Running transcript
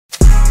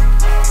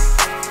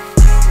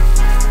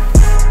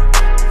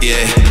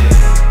Yeah.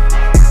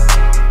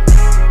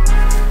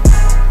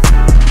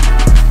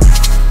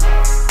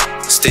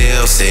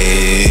 Still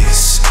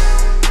six.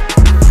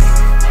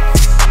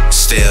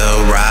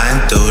 Still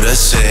riding through the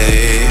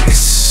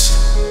six.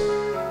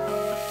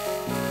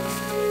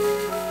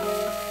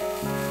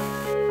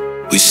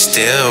 We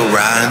still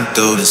riding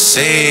through the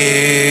six.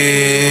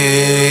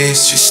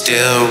 We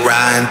still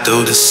riding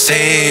through the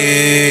six.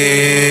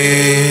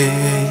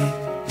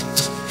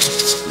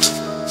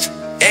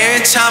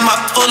 Every time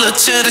I pull her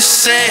to the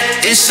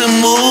set, it's a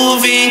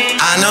movie.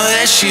 I know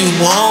that she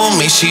want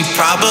me, she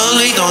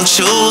probably gon'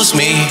 choose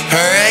me.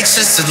 Her ex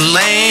is a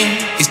lame,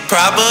 he's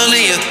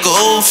probably a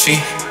goofy.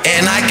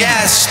 And I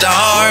got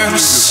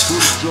stars,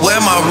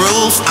 where my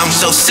roof. I'm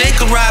so sick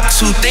of rappers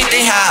who think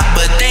they hot,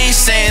 but they ain't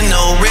saying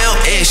no real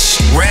ish.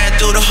 Ran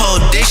through the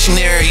whole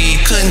dictionary,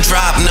 couldn't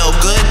drop no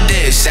good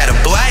dish. Had a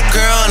black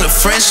girl and a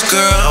French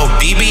girl, no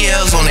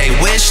BBLs on they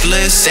wish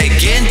list. They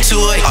get into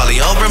it,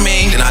 Ollie over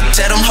me, then I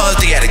tell them hoes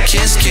they had a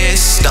kiss.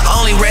 The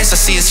only race I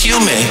see is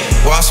human.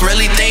 Ross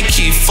really think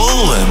he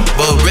fooling,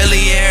 but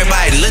really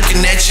everybody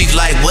looking at you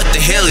like, what the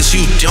hell is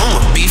you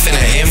doing? Beefing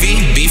and envy,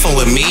 beefing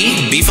with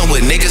me, beefing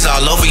with niggas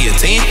all over your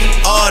team.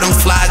 All them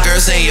fly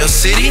girls in your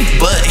city,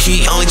 but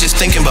he only just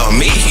thinking about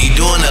me. He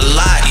doing a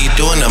lot, he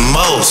doing the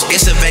most.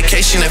 It's a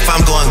vacation if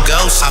I'm going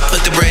ghost. I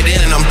put the bread in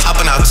and I'm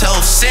popping out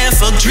toast.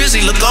 Sanford Drizzy,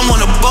 look, I'm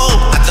on a boat.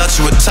 I thought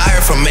you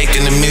retired from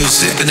making the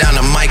music. Put down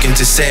the mic and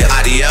just say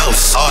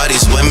adios. All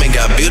these women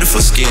got beautiful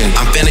skin.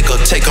 I'm finna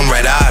go take them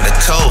right out of the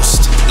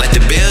coast. Like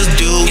the Bills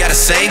do, gotta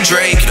say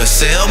Drake. It'll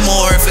sell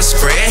more if it's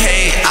spread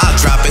hate. I'll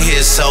drop a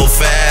hit so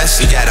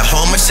fast. You got a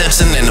Homer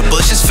Simpson in the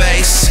Bush's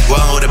face.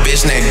 One with a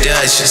bitch named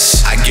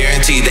Duchess. I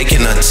guarantee they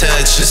cannot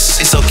touch us.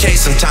 It's okay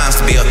sometimes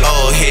to be an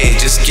old head.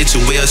 Just get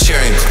your wheelchair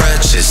and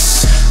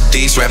crutches.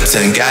 These rappers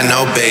ain't got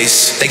no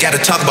bass. They gotta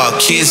talk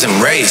about kids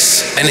and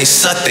race, and they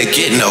suck, they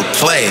get no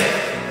play.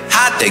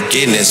 How'd they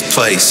get in this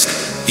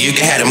place? You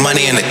can have the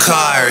money and the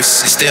cars,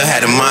 still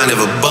had the mind of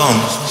a bum.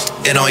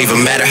 It don't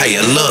even matter how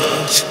you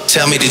look.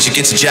 Tell me, did you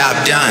get the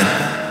job done?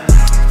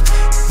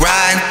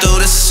 Riding through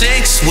the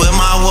six with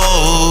my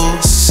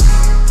woes.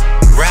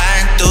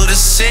 Riding through the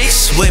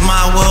six with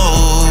my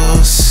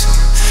woes.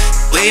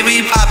 We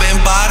be popping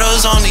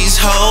bottles on these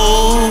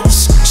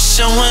hoes,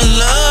 showing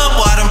love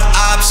while them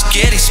ops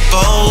get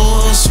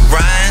exposed.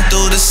 Riding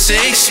through the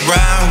six,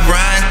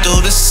 riding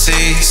through the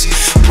six.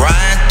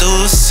 Riding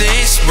through the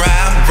six,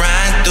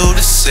 riding through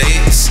the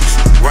six.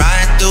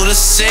 Riding through the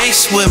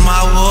six with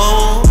my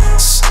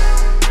woes.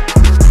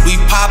 We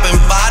popping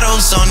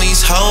bottles on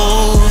these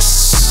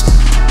hoes.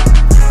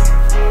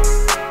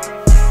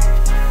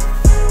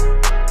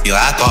 Yo,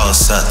 alcohol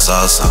sucks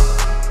also.